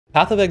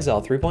Path of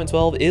Exile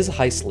 3.12 is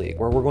Heist League,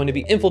 where we're going to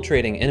be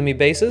infiltrating enemy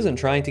bases and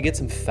trying to get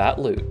some fat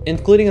loot,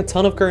 including a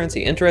ton of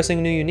currency,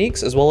 interesting new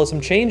uniques, as well as some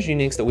changed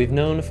uniques that we've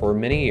known for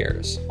many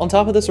years. On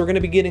top of this, we're going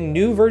to be getting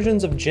new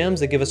versions of gems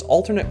that give us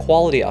alternate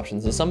quality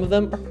options, and some of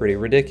them are pretty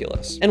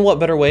ridiculous. And what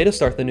better way to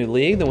start the new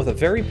league than with a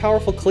very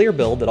powerful clear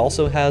build that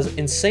also has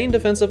insane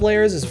defensive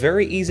layers, is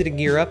very easy to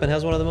gear up, and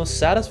has one of the most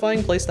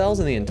satisfying playstyles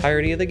in the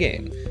entirety of the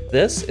game.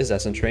 This is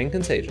Essence Train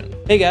Contagion.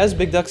 Hey guys,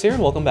 Big Ducks here,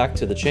 and welcome back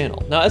to the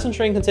channel. Now, Essence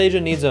Train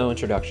Contagion needs no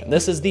introduction.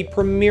 This is the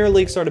Premier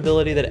League start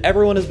ability that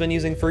everyone has been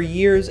using for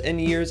years and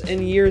years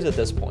and years at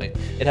this point.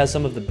 It has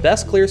some of the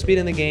best clear speed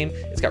in the game,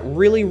 it's got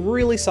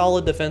really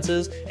solid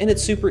defenses, and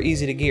it's super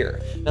easy to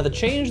gear. Now, the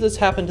change that's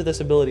happened to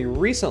this ability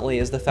recently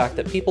is the fact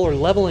that people are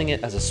leveling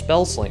it as a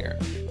Spellslinger.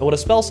 Now, what a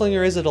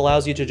Spellslinger is, it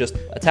allows you to just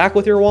attack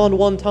with your wand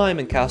one time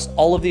and cast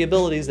all of the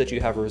abilities that you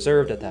have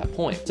reserved at that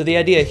point. So the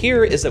idea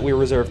here is that we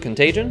reserve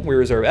Contagion, we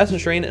reserve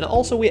Essence Train, and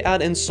also we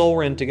add in Soul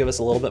Rend to give us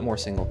a little bit more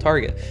single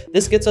target.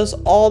 This gets us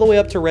all the way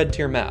up to red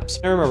tier maps.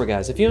 Now remember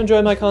guys, if you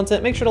enjoy my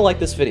content, make sure to like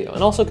this video,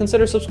 and also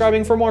consider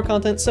subscribing for more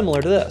content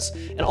similar to this.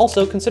 And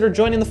also consider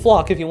joining the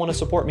flock if you want to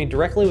support me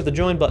directly with the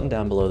join button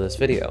down below this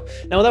video.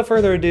 Now without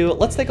further ado,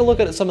 let's take a look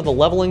at some of the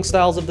leveling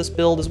styles of this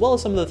build, as well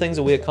as some of the things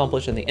that we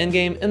accomplish in the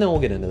endgame, and then we'll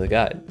get into the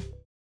guide.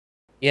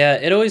 Yeah,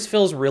 it always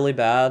feels really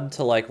bad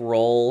to like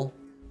roll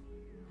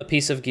a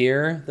piece of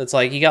gear that's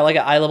like, you got like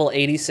an eye level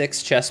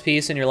 86 chest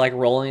piece and you're like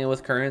rolling it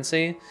with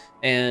currency,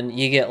 and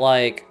you get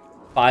like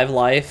 5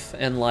 life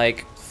and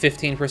like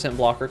 15%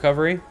 block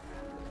recovery.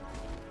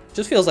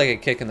 Just feels like a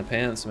kick in the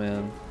pants,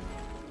 man.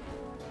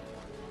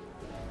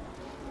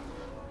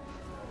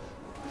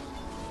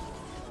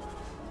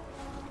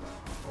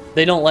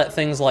 They don't let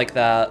things like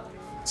that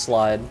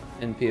slide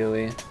in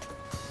PoE.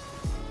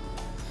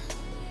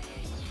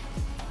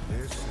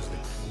 This is the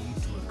key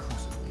to a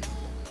crucible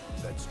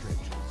that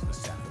stretches the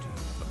sanity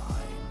of the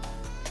mind.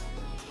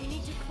 We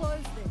need to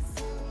close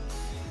this.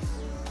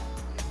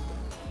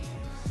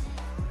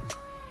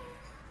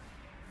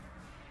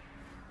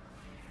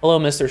 Hello,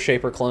 Mr.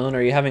 Shaper Clone.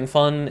 Are you having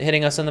fun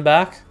hitting us in the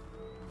back?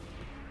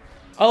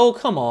 Oh,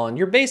 come on.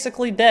 You're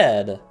basically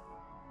dead.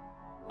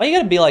 Why you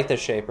gotta be like this,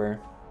 Shaper?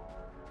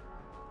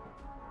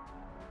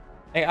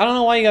 Hey, I don't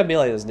know why you gotta be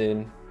like this,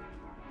 dude.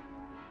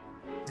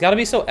 It's gotta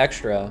be so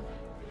extra.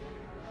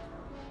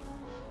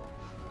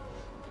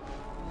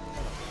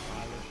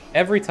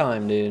 Every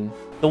time, dude.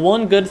 The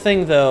one good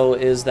thing, though,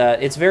 is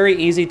that it's very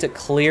easy to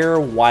clear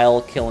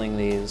while killing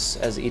these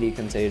as ED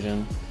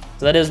Contagion.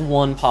 So that is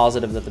one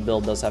positive that the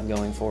build does have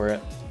going for it.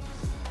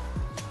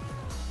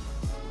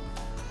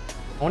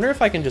 I wonder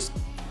if I can just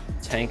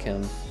tank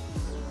him.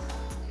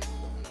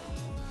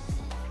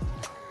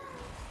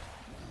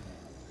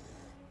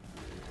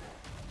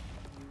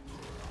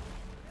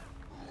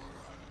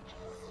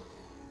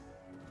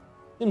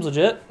 Seems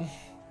legit.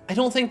 I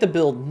don't think the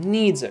build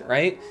needs it,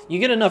 right? You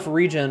get enough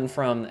regen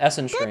from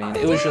Essence Train.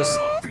 It was just,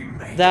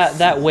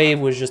 that wave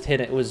was just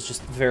hitting, it was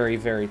just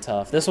very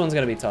tough. This one's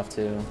gonna be tough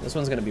too. This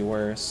one's gonna be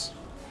worse.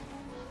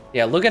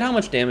 Yeah, look at how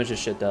much damage this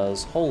shit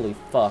does. Holy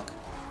fuck.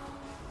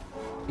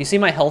 You see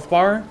my health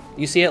bar?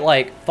 You see it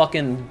like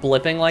fucking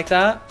blipping like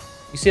that?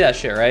 You see that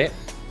shit, right?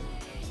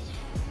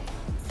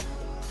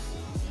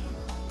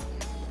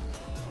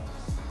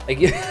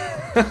 Like,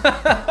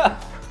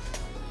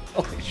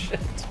 holy shit,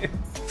 dude.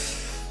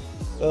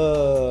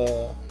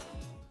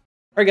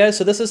 Alright guys,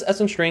 so this is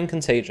Essence Train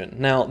Contagion.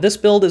 Now, this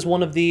build is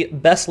one of the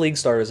best league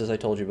starters, as I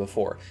told you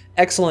before.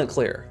 Excellent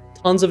clear,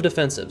 tons of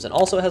defensives, and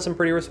also has some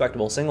pretty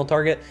respectable single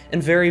target,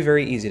 and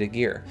very easy to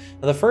gear.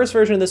 Now, the first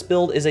version of this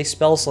build is a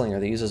Spellslinger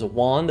that uses a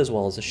wand as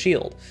well as a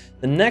shield.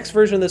 The next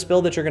version of this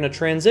build that you're going to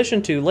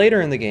transition to later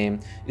in the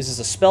game uses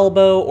a spell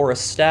bow or a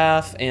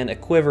staff and a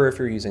quiver if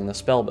you're using the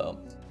spell bow.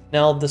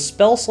 Now, the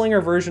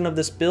Spellslinger version of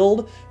this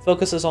build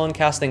focuses on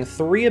casting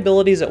 3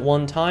 abilities at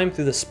one time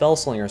through the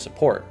Spellslinger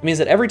support. It means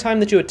that every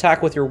time that you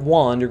attack with your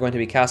wand, you're going to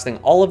be casting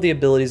all of the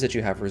abilities that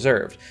you have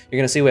reserved. You're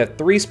going to see we have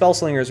 3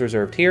 Spellslingers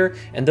reserved here,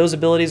 and those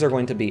abilities are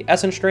going to be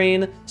Essence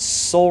Train,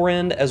 Soul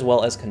Rend, as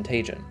well as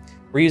Contagion.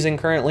 We're using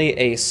currently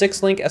a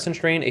 6-link Essence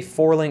Train, a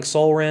 4-link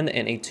Soul Rend,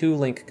 and a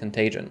 2-link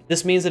Contagion.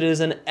 This means that it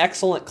is an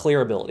excellent clear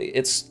ability.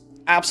 It's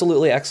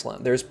absolutely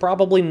excellent. There's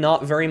probably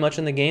not very much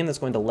in the game that's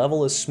going to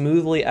level as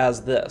smoothly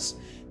as this.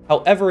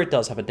 However, it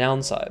does have a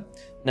downside.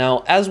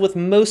 Now, as with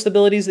most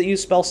abilities that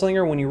use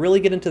Spellslinger, when you really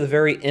get into the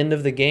very end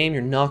of the game,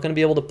 you're not going to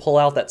be able to pull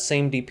out that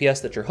same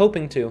DPS that you're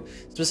hoping to,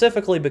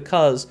 specifically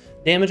because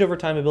damage over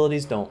time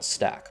abilities don't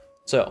stack.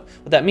 So,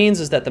 what that means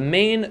is that the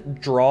main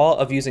draw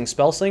of using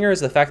Spellslinger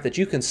is the fact that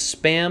you can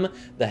spam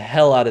the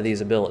hell out of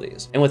these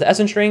abilities. And with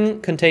Essence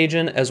Train,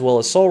 Contagion, as well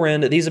as Soul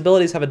Rend, these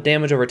abilities have a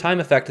damage over time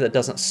effect that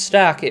doesn't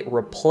stack, it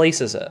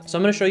replaces it. So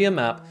I'm going to show you a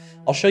map.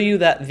 I'll show you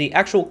that the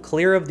actual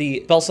clear of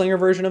the Spellslinger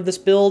version of this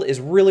build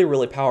is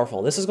really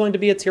powerful. This is going to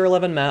be a tier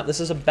 11 map. This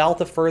is about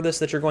the furthest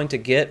that you're going to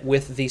get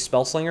with the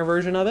Spellslinger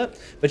version of it,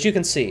 but you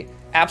can see,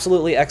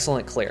 absolutely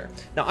excellent clear.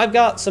 Now, I've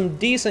got some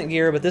decent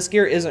gear, but this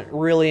gear isn't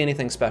really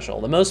anything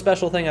special. The most special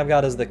special thing I've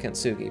got is the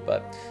Kintsugi,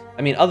 but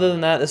I mean, other than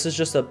that, this is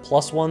just a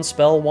 +1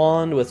 spell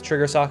wand with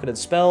trigger socketed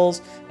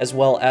spells, as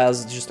well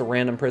as just a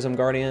random Prism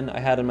Guardian I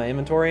had in my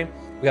inventory.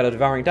 We got a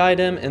Devouring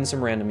Diadem and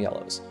some random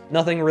yellows.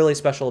 Nothing really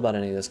special about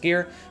any of this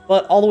gear,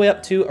 but all the way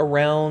up to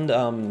around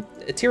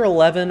tier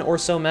 11 or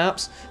so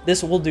maps,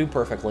 this will do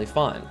perfectly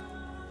fine.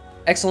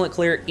 Excellent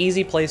clear,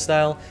 easy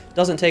playstyle,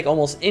 doesn't take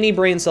almost any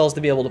brain cells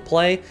to be able to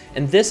play,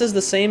 and this is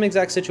the same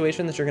exact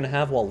situation that you're going to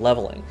have while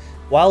leveling.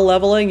 While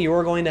leveling, you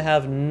are going to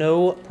have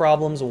no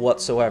problems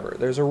whatsoever.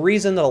 There's a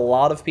reason that a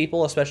lot of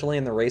people, especially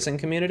in the racing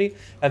community,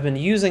 have been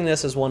using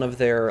this as one of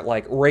their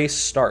like race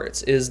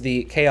starts, is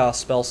the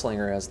Chaos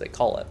Spellslinger as they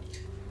call it.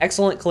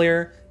 Excellent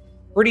clear,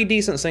 pretty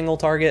decent single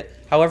target.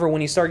 However,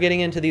 when you start getting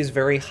into these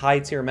very high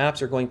tier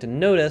maps, you're going to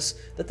notice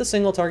that the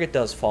single target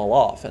does fall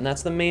off, and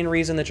that's the main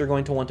reason that you're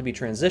going to want to be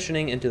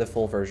transitioning into the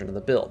full version of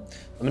the build.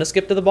 I'm going to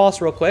skip to the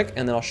boss real quick,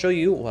 and then I'll show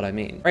you what I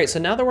mean. All right, so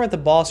now that we're at the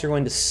boss, you're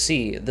going to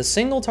see the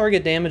single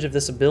target damage of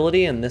this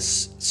ability in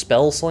this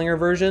Spellslinger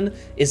version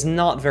is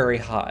not very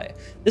high.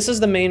 This is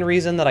the main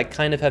reason that I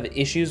kind of have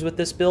issues with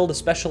this build,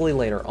 especially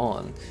later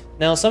on.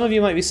 Now, some of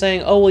you might be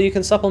saying, oh, well, you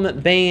can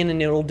supplement Bane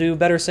and it'll do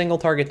better single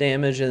target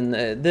damage, and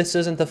this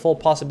isn't the full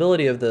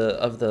possibility of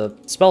the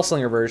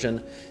Spellslinger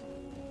version.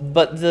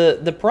 But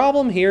the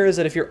problem here is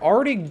that if you're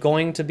already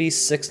going to be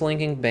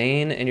 6-linking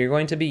Bane and you're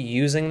going to be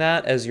using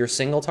that as your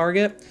single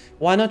target,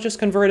 why not just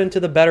convert into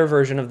the better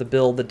version of the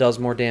build that does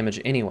more damage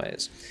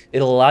anyways?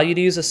 It'll allow you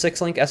to use a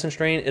 6-link Essence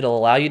Drain, it'll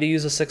allow you to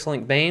use a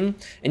 6-link Bane,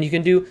 and you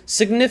can do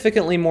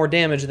significantly more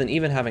damage than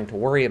even having to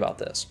worry about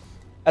this.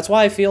 That's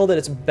why I feel that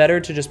it's better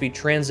to just be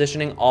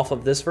transitioning off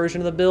of this version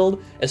of the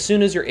build as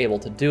soon as you're able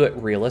to do it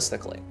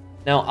realistically.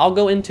 Now, I'll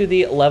go into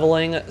the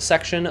leveling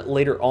section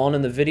later on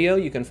in the video.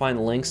 You can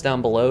find links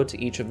down below to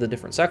each of the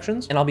different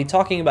sections, and I'll be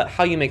talking about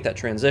how you make that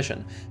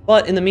transition.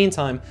 But in the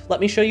meantime,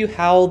 let me show you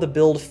how the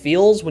build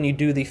feels when you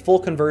do the full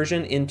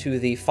conversion into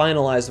the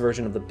finalized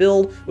version of the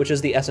build, which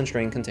is the Essence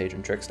Drain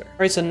Contagion Trickster. All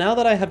right, so now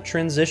that I have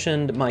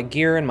transitioned my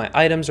gear and my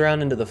items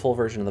around into the full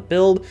version of the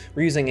build,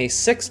 we're using a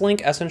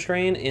 6-link Essence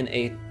Drain in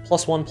a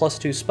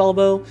 +1/+2 spell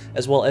bow,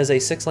 as well as a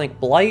 6-link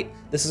Blight.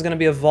 This is going to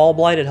be a Vol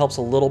Blight. It helps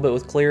a little bit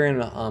with clearing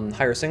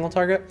higher single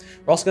target.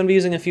 We're also going to be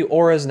using a few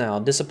auras now.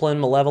 Discipline,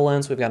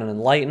 Malevolence, we've got an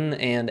Enlighten,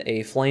 and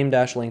a Flame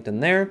Dash linked in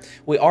there.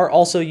 We are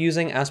also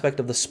using Aspect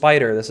of the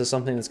Spider. This is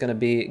something that's going to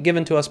be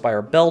given to us by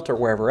our belt or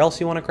wherever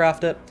else you want to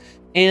craft it.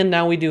 And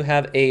now we do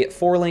have a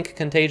 4-link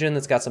Contagion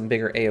that's got some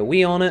bigger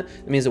AoE on it.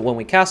 It means that when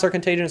we cast our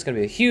Contagion, it's going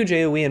to be a huge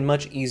AoE and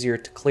much easier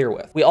to clear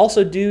with. We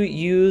also do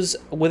use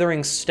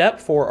Withering Step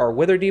for our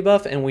Wither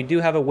debuff, and we do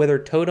have a Wither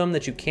Totem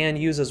that you can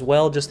use as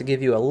well, just to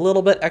give you a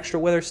little bit extra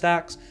Wither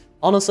stacks.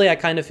 Honestly, I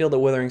kind of feel that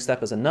Withering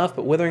Step is enough,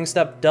 but Withering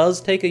Step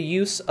does take a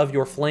use of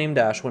your Flame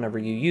Dash whenever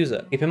you use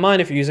it. Keep in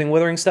mind, if you're using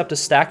Withering Step to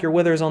stack your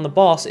Withers on the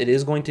boss, it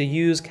is going to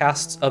use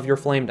casts of your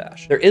Flame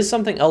Dash. There is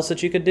something else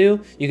that you could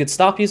do. You could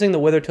stop using the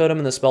Wither Totem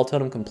and the Spell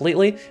Totem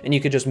completely, and you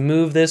could just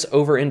move this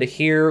over into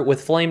here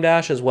with Flame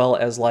Dash, as well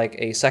as like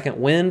a second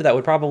wind. That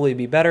would probably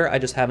be better. I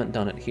just haven't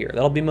done it here.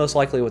 That'll be most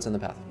likely what's in the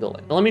path of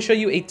building. Now let me show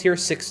you a tier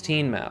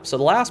 16 map. So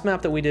the last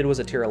map that we did was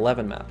a tier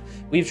 11 map.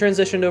 We've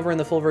transitioned over in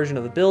the full version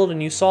of the build,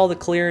 and you saw the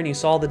clear and you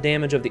saw the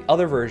damage of the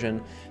other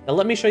version. Now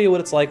let me show you what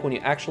it's like when you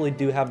actually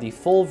do have the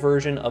full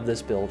version of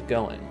this build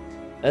going.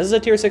 Now, this is a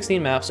tier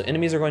 16 map, so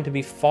enemies are going to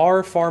be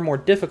far more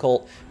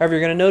difficult. However,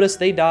 you're going to notice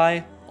they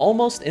die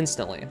almost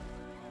instantly.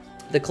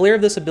 The clear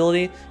of this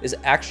ability is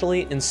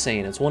actually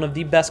insane. It's one of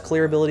the best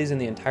clear abilities in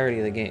the entirety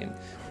of the game.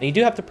 Now, you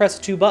do have to press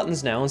 2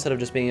 buttons now instead of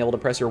just being able to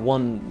press your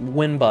 1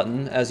 win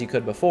button as you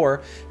could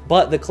before,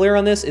 but the clear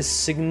on this is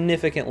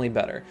significantly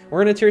better.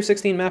 We're in a tier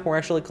 16 map, we're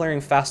actually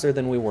clearing faster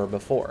than we were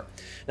before.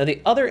 Now,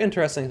 the other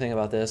interesting thing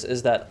about this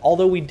is that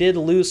although we did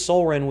lose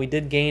Soul Rend, we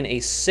did gain a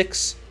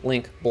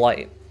 6-link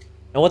Blight.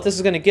 Now what this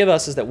is going to give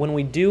us is that when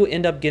we do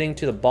end up getting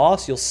to the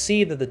boss, you'll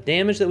see that the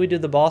damage that we did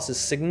to the boss is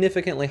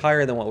significantly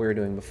higher than what we were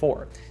doing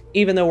before,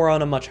 even though we're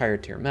on a much higher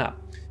tier map.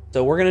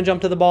 So we're going to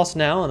jump to the boss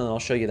now, and then I'll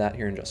show you that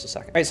here in just a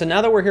second. All right, so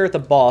now that we're here at the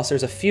boss,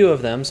 there's a few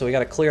of them, so we got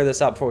to clear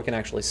this out before we can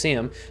actually see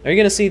them. Now you're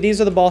going to see these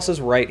are the bosses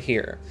right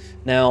here.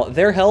 Now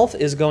their health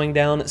is going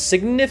down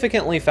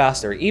significantly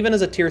faster, even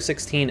as a tier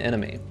 16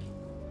 enemy,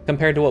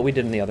 compared to what we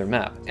did in the other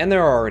map, and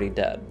they're already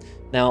dead.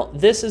 Now,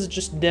 this is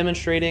just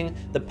demonstrating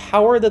the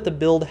power that the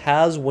build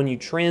has when you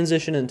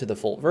transition into the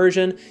full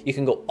version. You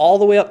can go all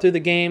the way up through the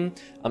game.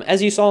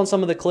 As you saw in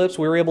some of the clips,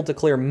 we were able to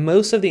clear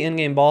most of the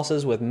in-game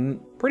bosses with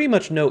pretty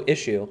much no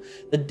issue.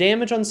 The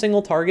damage on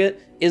single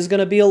target is going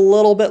to be a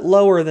little bit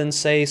lower than,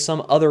 say,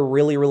 some other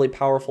really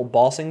powerful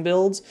bossing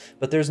builds,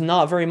 but there's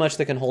not very much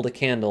that can hold a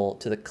candle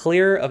to the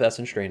clear of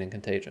Essence Drain and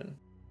Contagion.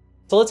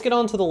 So let's get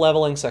on to the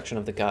leveling section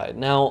of the guide.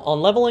 Now,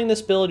 on leveling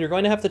this build, you're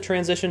going to have to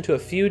transition to a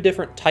few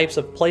different types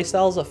of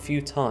playstyles a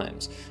few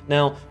times.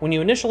 Now, when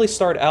you initially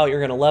start out, you're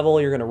going to level,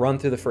 you're going to run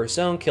through the first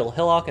zone, kill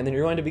Hillock, and then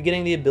you're going to be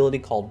getting the ability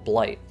called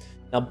Blight.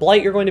 Now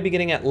Blight you're going to be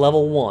getting at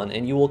level 1,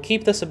 and you will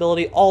keep this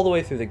ability all the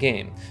way through the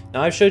game.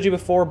 Now I've showed you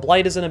before,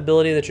 Blight is an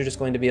ability that you're just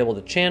going to be able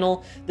to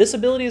channel. This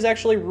ability is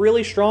actually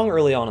really strong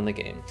early on in the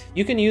game.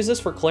 You can use this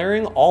for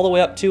clearing all the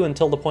way up to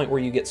until the point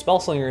where you get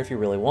Spellslinger if you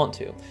really want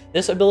to.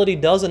 This ability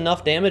does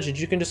enough damage that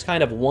you can just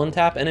kind of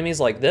one-tap enemies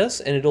like this,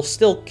 and it'll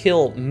still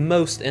kill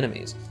most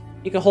enemies.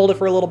 You can hold it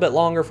for a little bit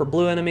longer for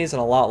blue enemies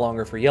and a lot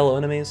longer for yellow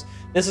enemies.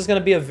 This is going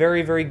to be a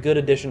very, very good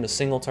addition to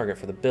single target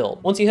for the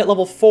build. Once you hit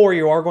level 4,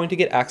 you are going to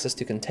get access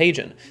to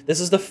Contagion.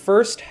 This is the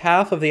first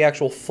half of the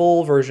actual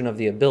full version of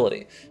the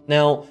ability.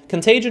 Now,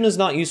 Contagion is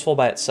not useful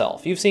by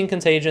itself. You've seen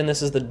Contagion.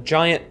 This is the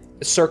giant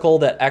circle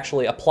that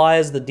actually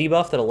applies the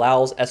debuff that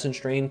allows Essence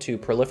Drain to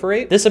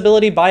proliferate. This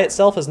ability by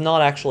itself is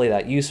not actually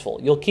that useful.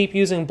 You'll keep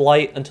using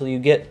Blight until you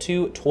get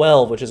to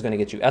 12, which is going to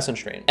get you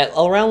Essence Drain. At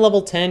around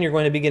level 10, you're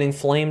going to be getting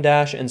Flame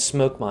Dash and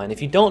Smoke Mine.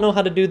 If you don't know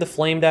how to do the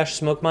Flame Dash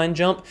Smoke Mine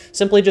jump,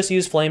 simply just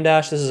use Flame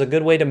Dash. This is a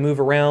good way to move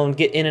around,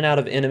 get in and out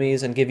of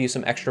enemies, and give you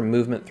some extra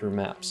movement through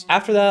maps.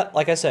 After that,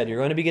 like I said, you're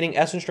going to be getting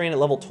Essence Drain at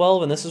level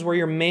 12, and this is where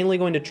you're mainly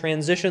going to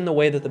transition the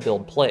way that the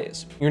build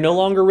plays. You're no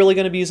longer really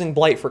going to be using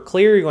Blight for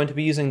clear. You're going to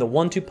be using the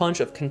 1-2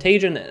 punch of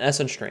Contagion and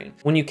Essence Drain.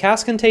 When you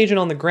cast Contagion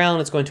on the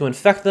ground, it's going to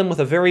infect them with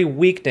a very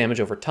weak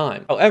damage over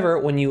time. However,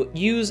 when you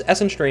use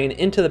Essence Drain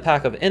into the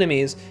pack of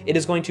enemies, it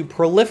is going to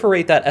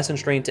proliferate that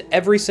Essence Drain to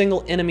every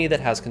single enemy that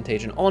has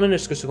Contagion on it.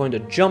 It's just going to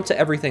jump to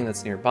everything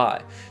that's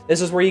nearby. This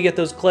is where you get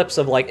those clips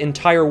of like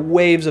entire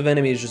waves of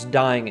enemies just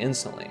dying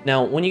instantly.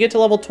 Now, when you get to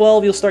level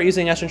 12, you'll start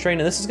using Essence Drain,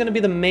 and this is going to be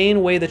the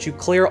main way that you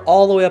clear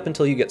all the way up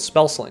until you get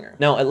Spellslinger.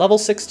 Now, at level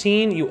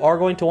 16, you are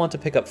going to want to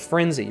pick up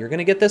Frenzy. You're going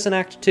to get this in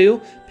Act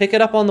 2. Pick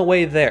it up on the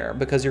way there,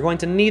 because you're going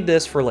to need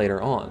this for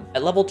later on.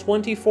 At level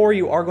 24,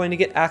 you are going to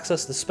get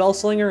access to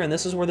Spellslinger, and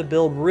this is where the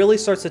build really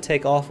starts to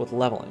take off with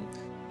leveling.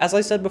 As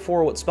I said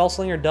before, what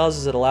Spellslinger does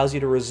is it allows you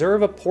to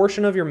reserve a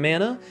portion of your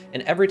mana,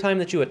 and every time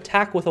that you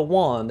attack with a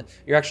wand,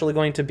 you're actually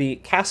going to be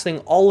casting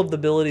all of the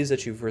abilities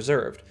that you've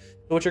reserved.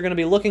 So what you're going to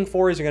be looking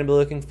for is you're going to be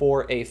looking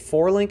for a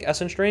 4-link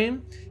Essence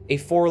Drain, a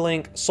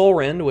 4-link Soul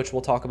Rend, which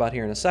we'll talk about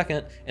here in a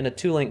second, and a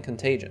 2-link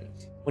Contagion.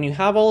 When you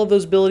have all of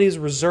those abilities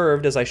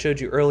reserved, as I showed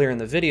you earlier in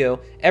the video,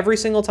 every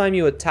single time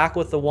you attack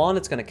with the wand,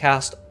 it's going to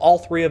cast all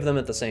 3 of them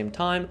at the same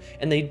time,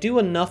 and they do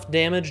enough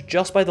damage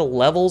just by the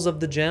levels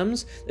of the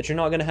gems that you're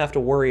not going to have to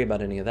worry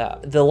about any of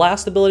that. The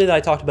last ability that I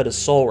talked about is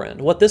Soul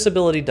Rend. What this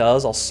ability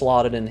does, I'll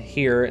slot it in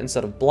here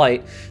instead of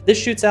Blight, this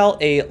shoots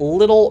out a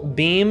little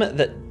beam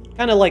that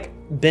kind of like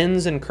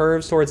bends and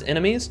curves towards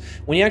enemies.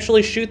 When you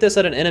actually shoot this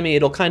at an enemy,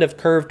 it'll kind of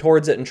curve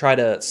towards it and try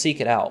to seek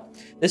it out.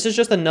 This is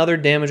just another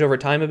damage over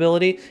time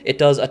ability. It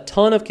does a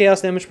ton of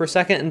chaos damage per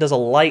second and does a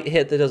light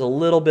hit that does a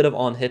little bit of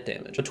on-hit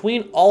damage.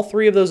 Between all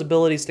 3 of those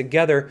abilities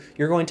together,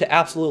 you're going to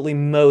absolutely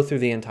mow through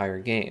the entire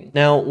game.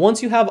 Now,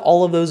 once you have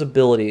all of those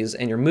abilities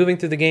and you're moving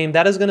through the game,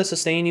 that is going to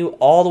sustain you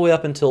all the way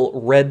up until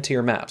red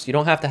tier maps. You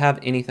don't have to have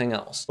anything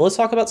else. So let's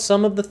talk about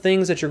some of the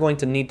things that you're going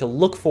to need to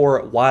look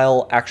for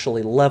while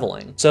actually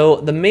leveling. So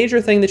the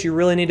major thing that you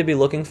really need to be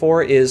looking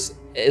for is,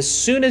 as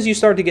soon as you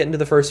start to get into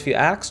the first few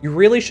acts, you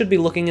really should be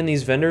looking in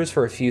these vendors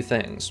for a few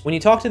things. When you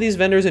talk to these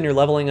vendors and you're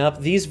leveling up,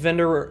 these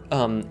vendor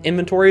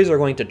inventories are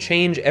going to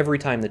change every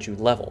time that you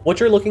level. What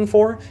you're looking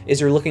for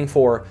is you're looking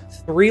for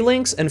 3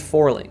 links and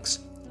 4 links.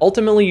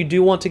 Ultimately, you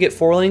do want to get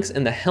 4 links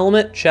in the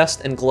helmet,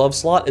 chest, and glove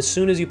slot as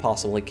soon as you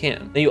possibly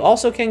can. Now, you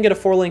also can get a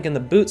 4-link in the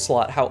boot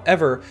slot.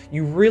 However,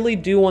 you really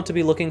do want to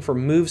be looking for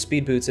move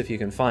speed boots if you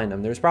can find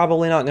them. There's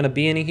probably not going to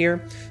be any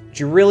here, but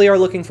you really are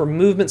looking for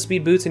movement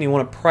speed boots, and you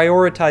want to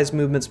prioritize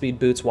movement speed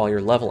boots while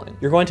you're leveling.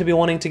 You're going to be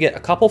wanting to get a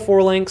couple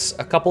 4 links,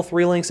 a couple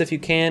 3 links if you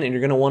can, and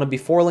you're going to want to be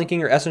 4-linking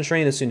your Essence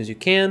Drain as soon as you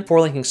can,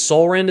 4-linking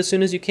Soul Rend as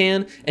soon as you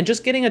can, and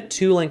just getting a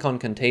 2-link on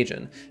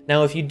Contagion.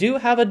 Now, if you do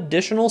have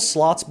additional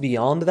slots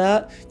beyond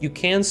that, you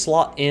can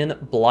slot in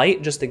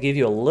Blight just to give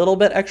you a little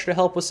bit extra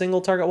help with single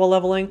target while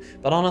leveling,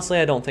 but honestly,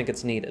 I don't think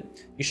it's needed.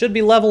 You should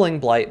be leveling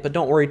Blight, but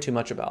don't worry too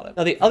much about it.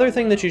 Now, the other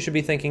thing that you should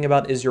be thinking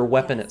about is your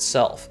weapon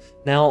itself.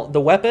 Now,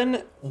 the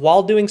weapon,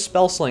 while doing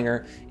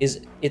Spellslinger,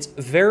 it's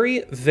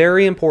very,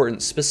 very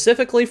important,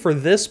 specifically for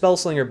this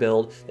Spellslinger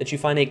build, that you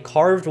find a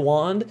carved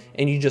wand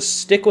and you just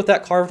stick with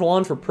that carved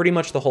wand for pretty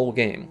much the whole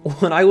game.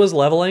 When I was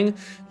leveling,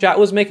 chat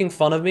was making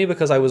fun of me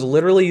because I was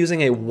literally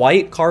using a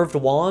white carved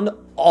wand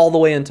all the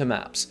way into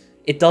maps.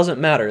 It doesn't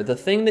matter. The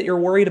thing that you're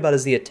worried about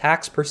is the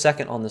attacks per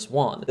second on this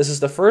wand. This is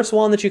the first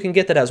wand that you can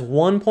get that has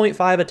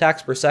 1.5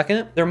 attacks per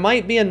second. There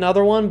might be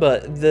another one,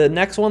 but the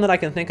next one that I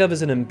can think of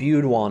is an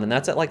imbued wand, and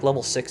that's at like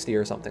level 60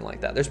 or something like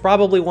that. There's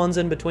probably ones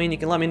in between. You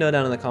can let me know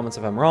down in the comments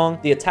if I'm wrong.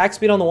 The attack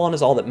speed on the wand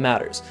is all that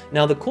matters.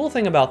 Now, the cool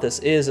thing about this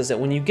is that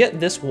when you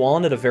get this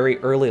wand at a very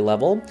early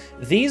level,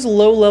 these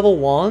low-level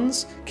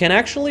wands can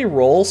actually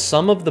roll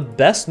some of the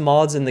best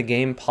mods in the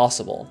game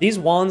possible. These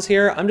wands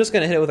here, I'm just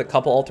gonna hit it with a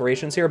couple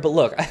alterations here, but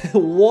look,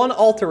 one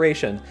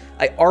alteration,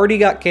 I already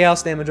got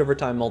chaos damage over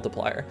time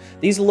multiplier.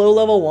 These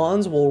low-level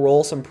wands will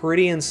roll some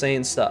pretty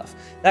insane stuff.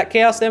 That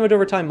chaos damage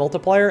over time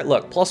multiplier,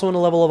 look, +1 to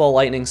level of all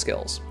lightning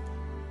skills.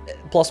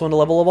 +1 to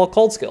level of all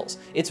cold skills.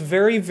 It's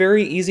very,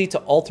 very easy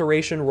to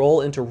alteration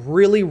roll into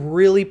really,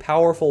 really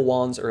powerful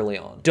wands early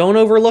on. Don't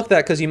overlook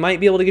that, because you might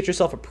be able to get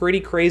yourself a pretty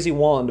crazy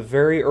wand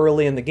very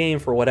early in the game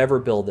for whatever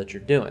build that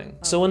you're doing.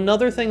 So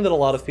another thing that a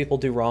lot of people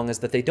do wrong is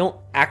that they don't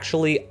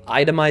actually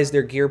itemize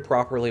their gear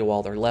properly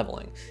while they're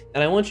leveling.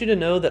 And I want you to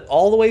know that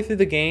all the way through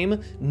the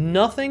game,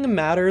 nothing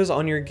matters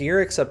on your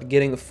gear except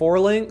getting 4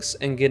 links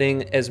and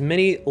getting as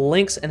many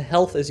links and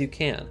health as you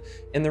can.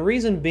 And the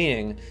reason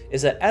being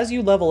is that as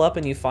you level up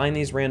and you find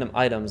these random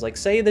items, like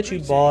say that you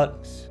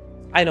bought,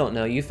 I don't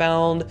know, you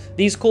found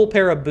these cool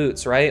pair of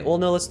boots, right? Well,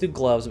 no, let's do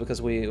gloves,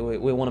 because we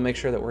want to make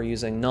sure that we're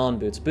using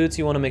non-boots. Boots,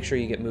 you want to make sure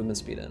you get movement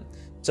speed in.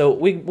 So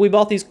we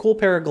bought these cool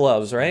pair of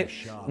gloves, right?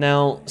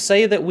 Now,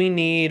 say that we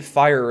need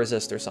fire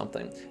resist or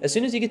something. As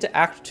soon as you get to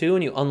Act 2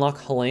 and you unlock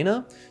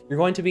Helena, you're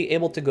going to be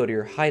able to go to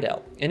your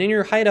hideout. And in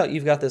your hideout,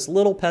 you've got this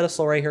little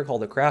pedestal right here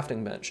called the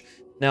crafting bench.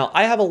 Now,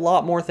 I have a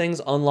lot more things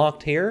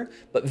unlocked here,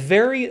 but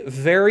very,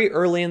 very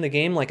early in the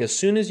game, like as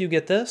soon as you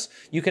get this,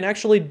 you can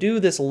actually do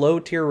this low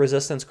tier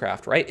resistance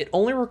craft, right? It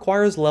only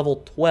requires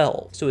level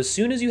 12. So as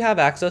soon as you have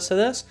access to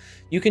this,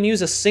 you can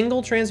use a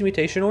single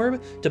transmutation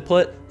orb to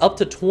put up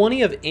to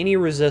 20 of any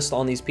resist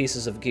on these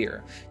pieces of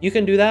gear. You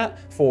can do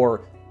that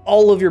for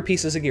all of your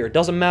pieces of gear. It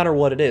doesn't matter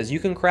what it is. You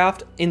can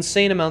craft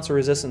insane amounts of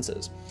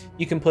resistances.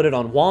 You can put it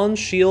on wands,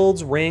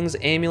 shields, rings,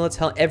 amulets,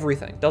 hell,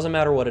 everything. Doesn't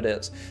matter what it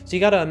is. So you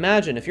gotta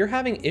imagine, if you're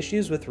having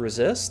issues with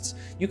resists,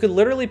 you could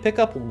literally pick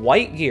up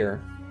white gear,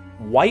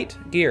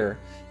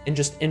 and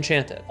just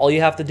enchant it. All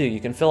you have to do, you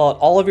can fill out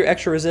all of your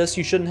extra resists,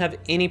 you shouldn't have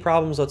any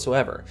problems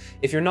whatsoever.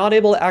 If you're not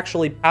able to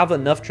actually have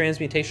enough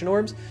transmutation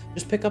orbs,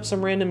 just pick up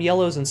some random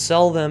yellows and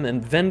sell them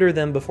and vendor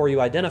them before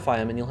you identify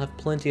them, and you'll have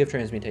plenty of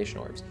transmutation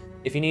orbs.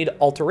 If you need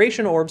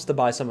alteration orbs to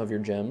buy some of your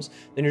gems,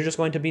 then you're just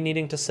going to be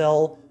needing to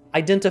sell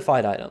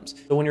identified items.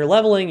 So when you're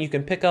leveling, you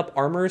can pick up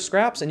armor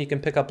scraps and you can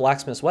pick up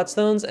blacksmith's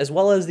whetstones, as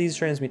well as these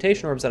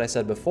transmutation orbs that I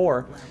said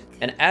before.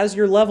 And as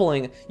you're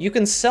leveling, you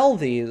can sell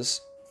these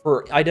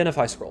for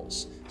identify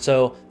scrolls.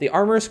 So the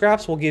armor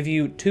scraps will give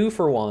you 2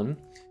 for 1.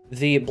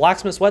 The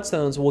blacksmith's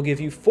whetstones will give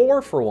you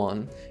 4 for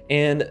 1,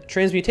 and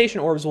transmutation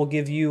orbs will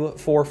give you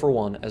 4 for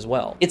 1 as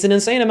well. It's an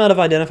insane amount of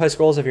identify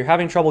scrolls. If you're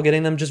having trouble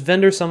getting them, just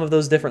vendor some of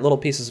those different little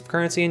pieces of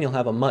currency and you'll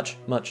have a much,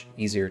 much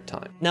easier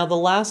time. Now, the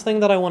last thing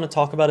that I want to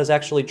talk about is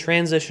actually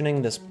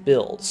transitioning this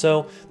build.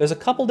 So there's a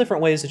couple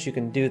different ways that you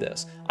can do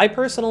this. I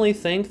personally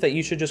think that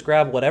you should just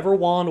grab whatever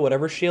wand,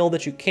 whatever shield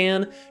that you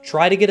can,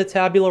 try to get a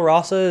tabula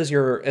rasa as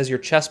your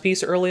chest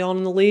piece early on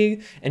in the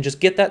league, and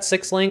just get that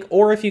 6 link,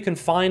 or if you can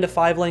find a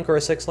 5 link or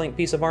a 6 link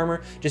piece of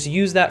armor, just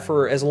use that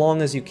for as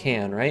long as you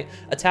can, right?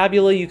 A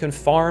tabula, you can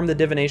farm the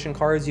divination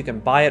cards, you can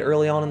buy it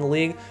early on in the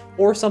league,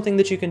 or something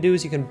that you can do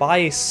is you can buy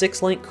a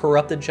 6 link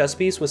corrupted chest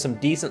piece with some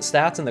decent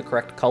stats and the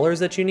correct colors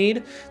that you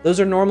need. Those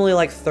are normally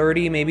like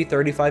 30, maybe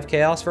 35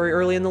 chaos very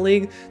early in the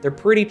league. They're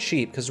pretty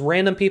cheap because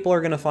random people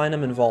are going to find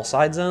them in Vol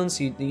side zones,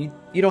 so you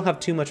don't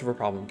have too much of a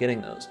problem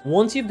getting those.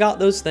 Once you've got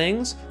those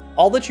things,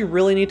 all that you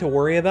really need to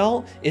worry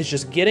about is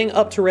just getting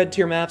up to red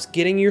tier maps,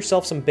 getting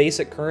yourself some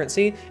basic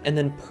currency, and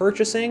then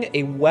purchasing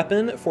a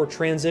weapon for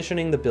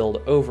transitioning the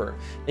build over.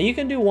 Now you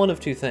can do one of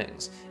two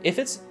things. If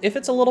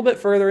it's a little bit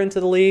further into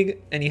the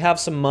league and you have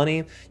some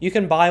money, you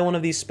can buy one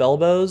of these spell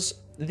bows.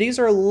 These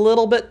are a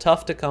little bit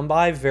tough to come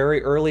by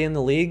very early in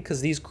the league because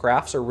these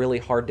crafts are really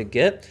hard to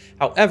get.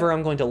 However,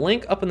 I'm going to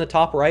link up in the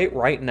top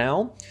right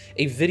now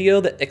a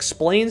video that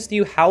explains to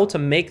you how to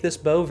make this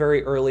bow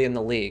very early in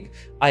the league.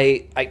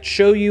 I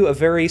show you a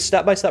very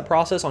step-by-step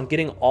process on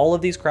getting all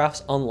of these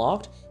crafts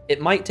unlocked. It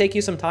might take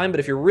you some time,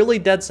 but if you're really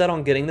dead set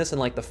on getting this in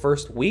like the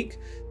first week,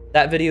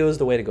 that video is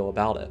the way to go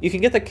about it. You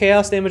can get the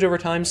Chaos Damage Over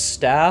Time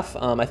staff.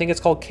 I think it's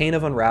called Cane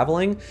of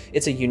Unraveling.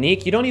 It's a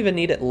unique, you don't even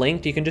need it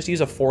linked. You can just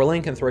use a 4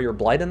 link and throw your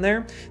Blight in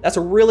there. That's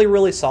a really,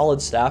 really solid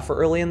staff for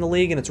early in the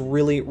league, and it's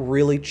really,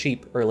 really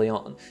cheap early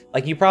on.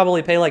 Like you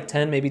probably pay like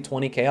 10, maybe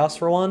 20 Chaos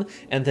for one,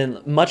 and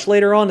then much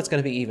later on, it's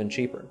gonna be even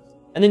cheaper.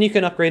 And then you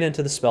can upgrade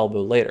into the spell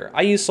bow later.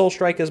 I use Soul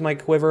Strike as my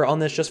quiver on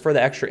this just for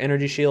the extra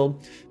energy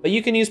shield, but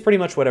you can use pretty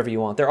much whatever you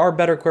want. There are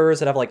better quivers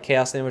that have like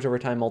Chaos Damage Over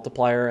Time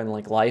multiplier and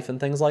like life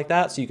and things like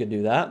that, so you could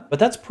do that. But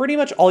that's pretty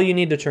much all you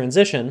need to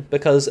transition,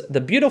 because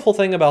the beautiful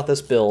thing about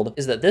this build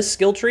is that this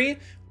skill tree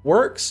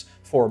works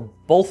for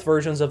both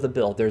versions of the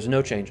build. There's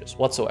no changes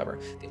whatsoever.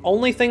 The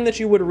only thing that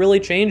you would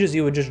really change is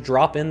you would just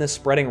drop in this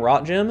Spreading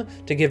Rot gem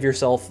to give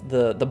yourself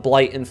the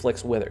Blight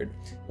Inflicts Withered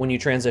when you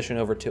transition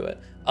over to it.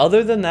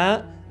 Other than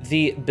that,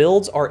 the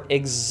builds are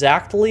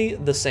exactly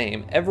the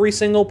same. Every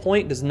single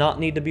point does not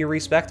need to be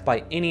respected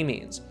by any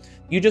means.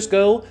 You just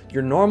go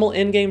your normal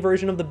in-game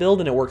version of the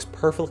build and it works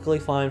perfectly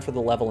fine for the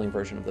leveling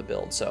version of the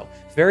build. So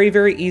very,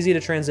 very easy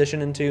to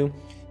transition into.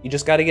 You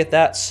just got to get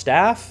that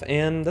staff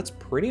and that's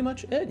pretty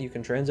much it. You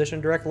can transition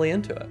directly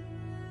into it.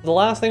 The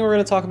last thing we're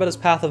going to talk about is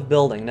Path of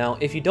Building. Now,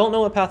 if you don't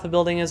know what Path of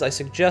Building is, I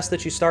suggest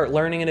that you start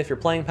learning it if you're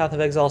playing Path of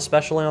Exile,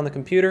 especially on the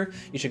computer.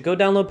 You should go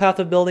download Path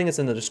of Building. It's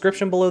in the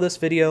description below this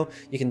video.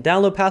 You can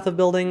download Path of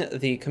Building,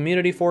 the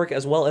community fork,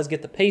 as well as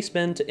get the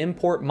Pastebin to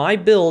import my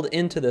build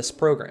into this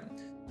program.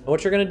 And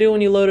what you're gonna do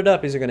when you load it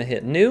up is you're gonna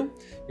hit New,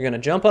 you're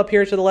gonna jump up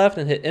here to the left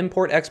and hit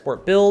Import,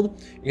 Export,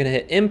 Build. You're gonna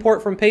hit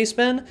Import from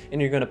Pastebin,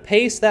 and you're gonna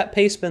paste that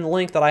Pastebin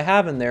link that I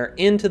have in there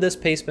into this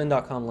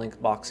pastebin.com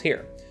link box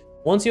here.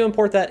 Once you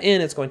import that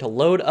in, it's going to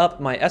load up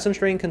my Essence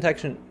Drain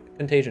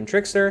Contagion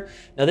Trickster.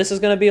 Now this is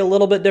going to be a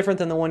little bit different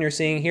than the one you're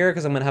seeing here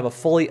because I'm going to have a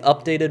fully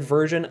updated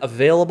version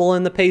available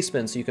in the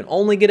Pastebin, so you can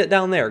only get it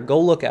down there.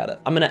 Go look at it.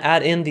 I'm going to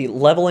add in the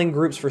leveling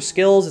groups for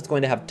skills. It's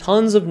going to have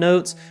tons of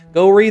notes.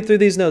 Go read through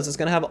these notes. It's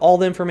going to have all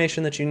the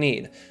information that you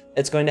need.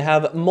 It's going to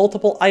have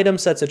multiple item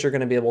sets that you're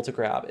going to be able to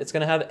grab. It's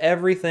going to have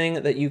everything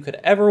that you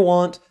could ever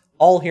want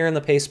all here in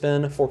the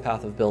Pastebin for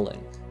Path of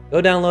Building.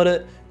 Go download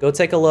it, go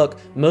take a look.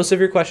 Most of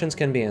your questions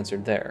can be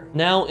answered there.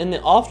 Now, in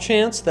the off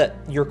chance that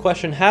your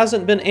question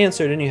hasn't been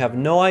answered and you have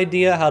no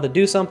idea how to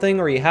do something,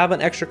 or you have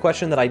an extra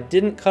question that I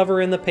didn't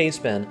cover in the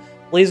Pastebin,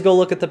 please go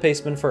look at the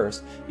Pastebin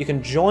first. You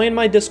can join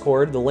my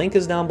Discord, the link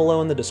is down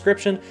below in the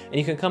description, and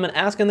you can come and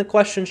ask in the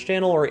questions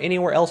channel or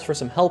anywhere else for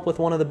some help with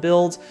one of the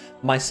builds.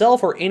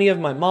 Myself or any of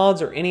my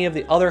mods or any of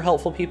the other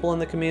helpful people in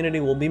the community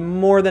will be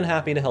more than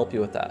happy to help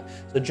you with that.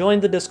 So join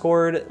the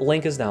Discord,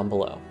 link is down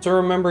below. So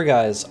remember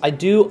guys, I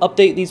do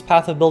update these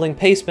Path of Building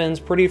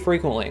Pastebins pretty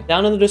frequently.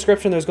 Down in the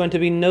description there's going to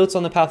be notes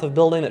on the Path of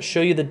Building that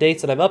show you the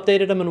dates that I've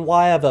updated them and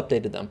why I've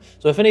updated them.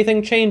 So if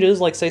anything changes,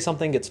 like say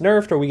something gets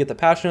nerfed or we get the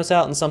patch notes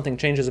out and something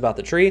changes about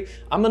the tree,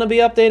 I'm going to be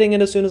updating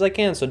it as soon as I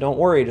can, so don't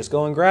worry, just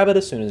go and grab it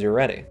as soon as you're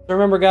ready. So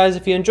remember guys,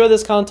 if you enjoy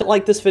this content,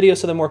 like this video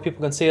so that more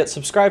people can see it,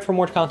 subscribe for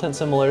more content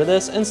similar to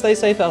this, and stay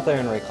safe out there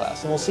in raid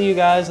class, and we'll see you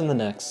guys in the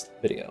next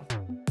video.